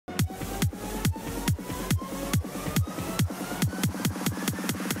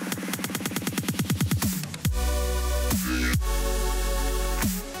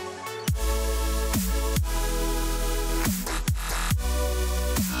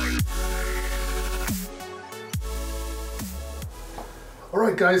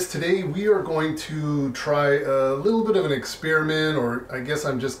Alright guys, today we are going to try a little bit of an experiment, or I guess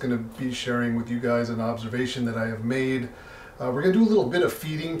I'm just going to be sharing with you guys an observation that I have made. We're going to do a little bit of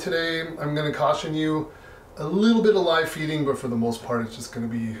feeding today. I'm going to caution you, a little bit of live feeding, but for the most part it's just going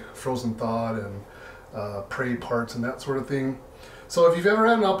to be frozen thawed and prey parts and that sort of thing. So if you've ever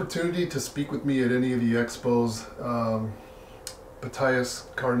had an opportunity to speak with me at any of the expos,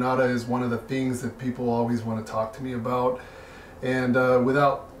 Ptyas, carinata is one of the things that people always want to talk to me about. And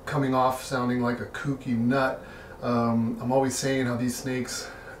without coming off sounding like a kooky nut, I'm always saying how these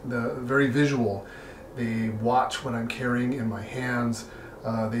snakes, they're very visual. They watch what I'm carrying in my hands.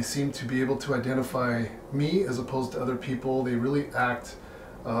 They seem to be able to identify me as opposed to other people. They really act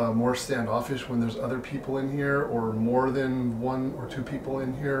more standoffish when there's other people in here, or more than one or two people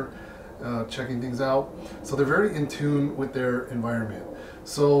in here checking things out. So they're very in tune with their environment.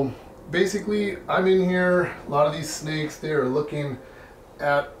 So basically, I'm in here, a lot of these snakes, they are looking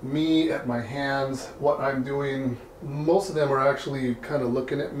at me, at my hands, what I'm doing. Most of them are actually kind of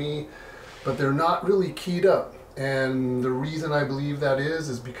looking at me, but they're not really keyed up. And the reason I believe that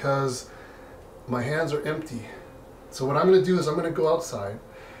is because my hands are empty. So what I'm going to do is I'm going to go outside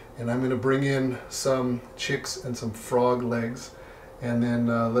and I'm going to bring in some chicks and some frog legs, and then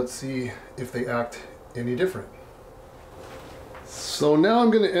let's see if they act any different. So now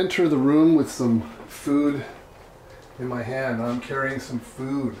I'm going to enter the room with some food in my hand. I'm carrying some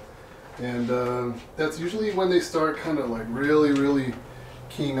food, and that's usually when they start kind of like really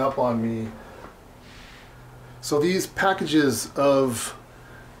keying up on me. So these packages of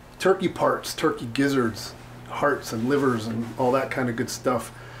turkey parts, turkey gizzards, hearts and livers and all that kind of good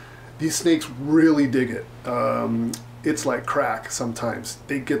stuff, these snakes really dig it. It's like crack sometimes.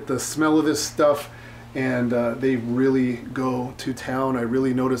 They get the smell of this stuff and they really go to town. I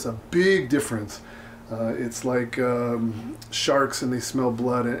really notice a big difference. It's like sharks, and they smell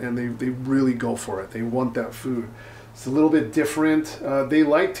blood, and they really go for it. They want that food. It's a little bit different. They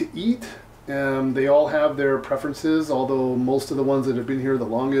like to eat, and they all have their preferences, although most of the ones that have been here the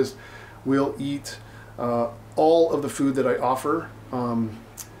longest will eat all of the food that I offer,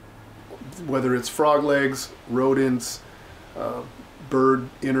 whether it's frog legs, rodents, bird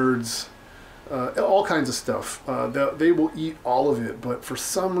innards, all kinds of stuff. They will eat all of it, but for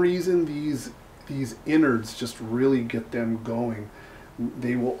some reason these innards just really get them going.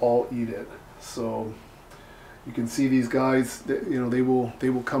 They will all eat it. So you can see these guys, you know, they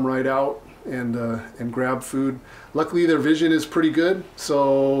will come right out and grab food. Luckily their vision is pretty good,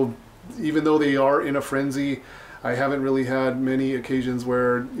 so even though they are in a frenzy, I haven't really had many occasions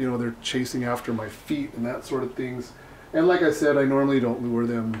where, you know, they're chasing after my feet and that sort of things. And like I said, I normally don't lure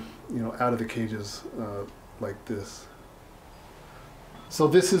them, you know, out of the cages like this. So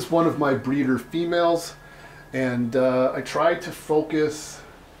this is one of my breeder females, and I try to focus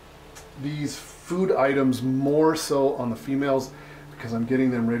these food items more so on the females because I'm getting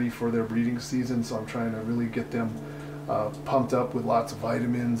them ready for their breeding season. So I'm trying to really get them pumped up with lots of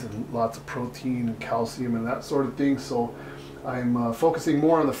vitamins and lots of protein and calcium and that sort of thing. So I'm focusing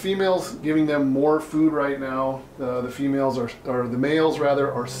more on the females, giving them more food right now. The females or the males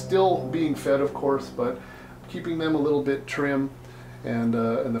rather, are still being fed, of course, but keeping them a little bit trim. And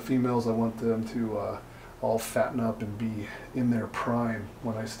the females, I want them to all fatten up and be in their prime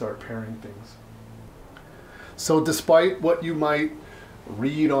when I start pairing things. So despite what you might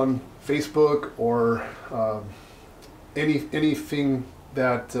read on Facebook or anything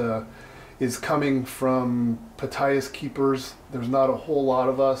that is coming from Ptyas keepers, there's not a whole lot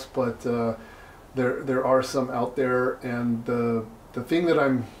of us, but there are some out there, and the thing that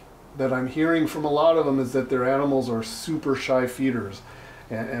I'm hearing from a lot of them is that their animals are super shy feeders,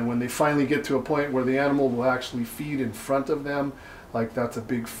 and when they finally get to a point where the animal will actually feed in front of them, like that's a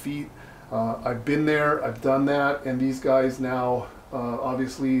big feat. I've been there, I've done that, and these guys now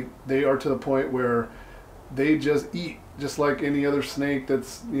obviously they are to the point where they just eat just like any other snake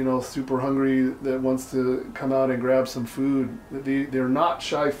that's, you know, super hungry, that wants to come out and grab some food. They're not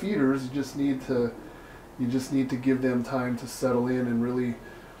shy feeders. You just need to give them time to settle in and really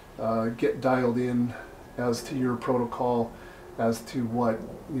get dialed in as to your protocol, as to what,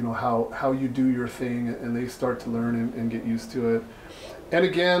 you know, how you do your thing, and they start to learn and get used to it. And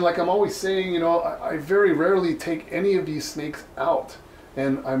again, like I'm always saying, you know, I very rarely take any of these snakes out,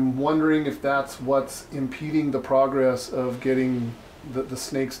 and I'm wondering if that's what's impeding the progress of getting the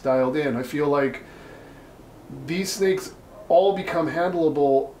snakes dialed in. I feel like these snakes all become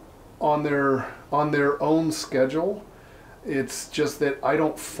handleable on their own schedule. It's just that I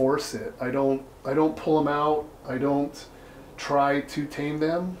don't force it. I don't pull them out. I don't try to tame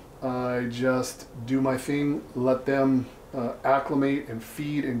them. I just do my thing, let them acclimate and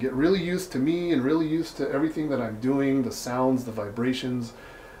feed and get really used to me and really used to everything that I'm doing, the sounds, the vibrations,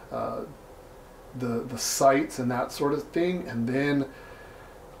 the sights and that sort of thing. And then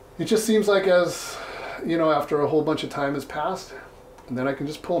it just seems like, as you know, after a whole bunch of time has passed, and then I can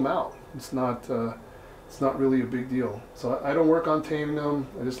just pull them out. It's not really a big deal. So I don't work on taming them.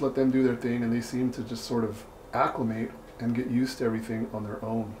 I just let them do their thing, and they seem to just sort of acclimate and get used to everything on their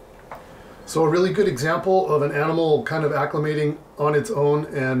own. So a really good example of an animal kind of acclimating on its own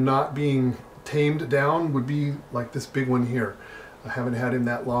and not being tamed down would be like this big one here. I haven't had him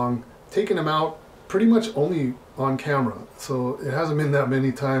that long. Taken him out pretty much only on camera. So it hasn't been that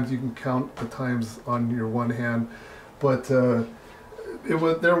many times. You can count the times on your one hand. But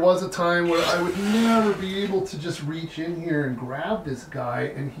there was a time where I would never be able to just reach in here and grab this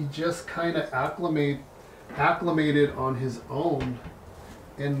guy, and he just kind of acclimated on his own.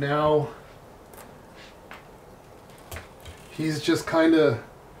 And now he's just kind of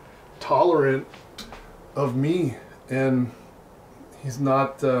tolerant of me, and he's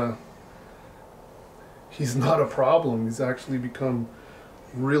not a problem. He's actually become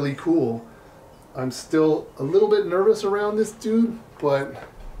really cool. I'm still a little bit nervous around this dude, but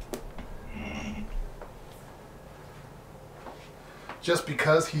just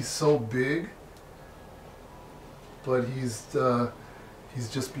because he's so big, but he's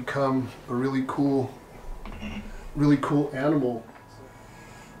just become a really cool animal.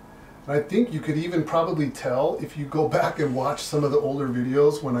 I think you could even probably tell if you go back and watch some of the older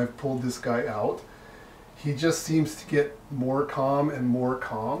videos when I've pulled this guy out. He just seems to get more calm and more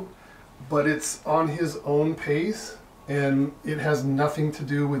calm, but it's on his own pace, and it has nothing to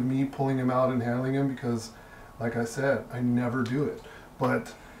do with me pulling him out and handling him, because like I said, I never do it.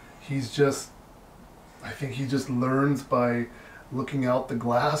 But he's just, I think he just learns by looking out the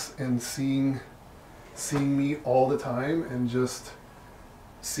glass and seeing me all the time, and just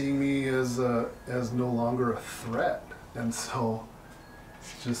seeing me as no longer a threat. And so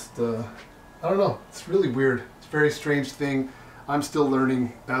it's just I don't know, it's really weird. It's a very strange thing. I'm still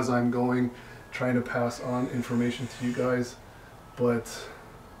learning as I'm going, trying to pass on information to you guys, but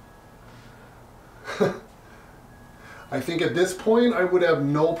I think at this point I would have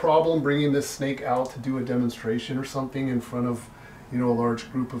no problem bringing this snake out to do a demonstration or something in front of, you know, a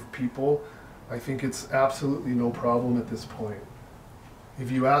large group of people. I think it's absolutely no problem at this point. If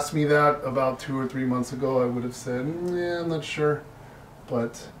you asked me that about 2 or 3 months ago, I would have said, yeah, I'm not sure.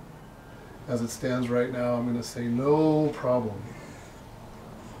 But as it stands right now, I'm going to say no problem.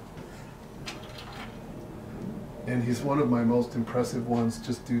 And he's one of my most impressive ones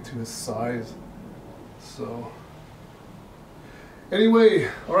just due to his size. So anyway,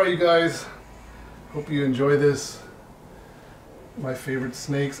 alright you guys, hope you enjoy this. My favorite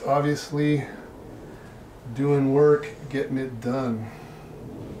snakes, obviously, doing work, getting it done.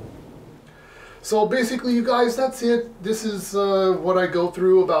 So basically, you guys, that's it. This is what I go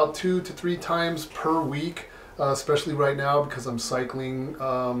through about 2 to 3 times per week, especially right now because I'm cycling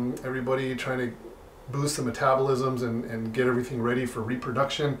everybody, trying to boost the metabolisms and get everything ready for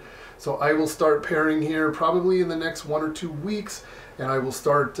reproduction. So I will start pairing here probably in the next 1 or 2 weeks, and I will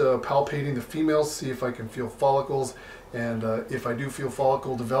start palpating the females, see if I can feel follicles. And if I do feel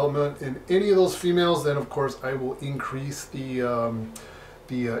follicle development in any of those females, then of course I will increase the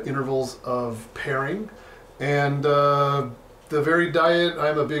intervals of pairing. And the varied diet,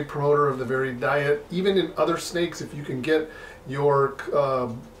 I'm a big promoter of the varied diet. Even in other snakes, if you can get your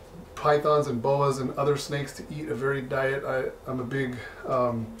pythons and boas and other snakes to eat a varied diet, I'm a big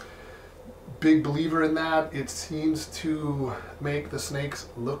believer in that. It seems to make the snakes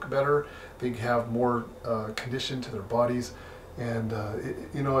look better. They have more condition to their bodies, and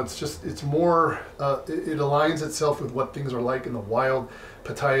you know, it's more, it aligns itself with what things are like in the wild.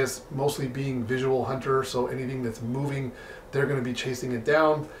 Ptyas mostly being visual hunter, so anything that's moving, they're going to be chasing it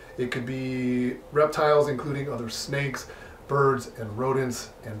down. It could be reptiles, including other snakes, birds and rodents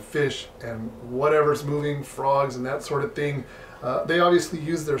and fish and whatever's moving, frogs and that sort of thing. They obviously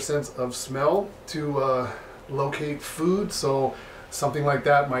use their sense of smell to locate food, so something like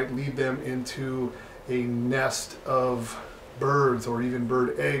that might lead them into a nest of birds or even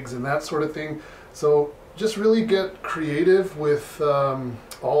bird eggs and that sort of thing. So just really get creative with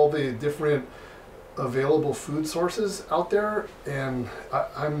all the different available food sources out there, and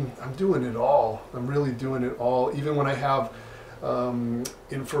I'm doing it all. I'm really doing it all. Even when I have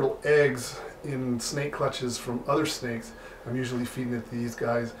infertile eggs in snake clutches from other snakes, I'm usually feeding it to these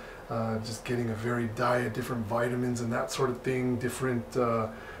guys, just getting a varied diet, different vitamins and that sort of thing, different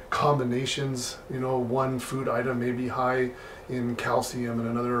combinations. You know, one food item may be high in calcium and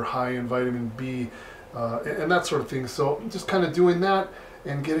another high in vitamin B. and that sort of thing. So just kind of doing that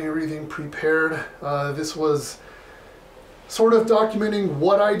and getting everything prepared. This was sort of documenting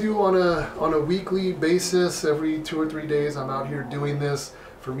what I do on a weekly basis. Every 2 or 3 days I'm out here doing this.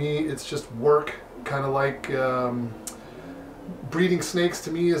 For me, it's just work, kind of like breeding snakes.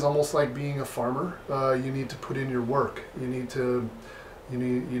 To me is almost like being a farmer. You need to put in your work. You need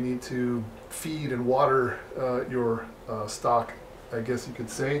to feed and water your stock, I guess you could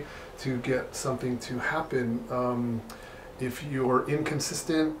say, to get something to happen. If you're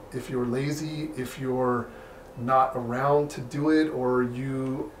inconsistent, if you're lazy, if you're not around to do it, or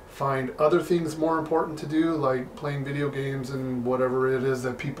you find other things more important to do, like playing video games and whatever it is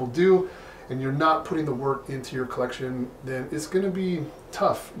that people do, and you're not putting the work into your collection, then it's going to be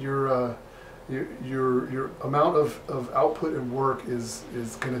tough. Your amount of output and work is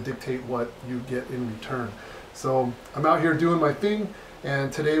going to dictate what you get in return. So I'm out here doing my thing,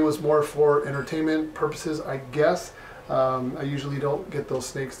 and today was more for entertainment purposes, I guess. I usually don't get those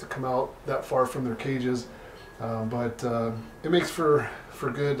snakes to come out that far from their cages, but it makes for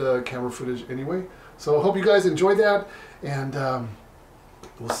good camera footage anyway. So I hope you guys enjoyed that, and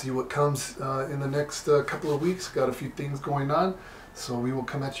we'll see what comes in the next couple of weeks. Got a few things going on, so we will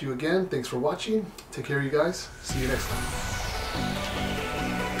come at you again. Thanks for watching. Take care, you guys. See you next time.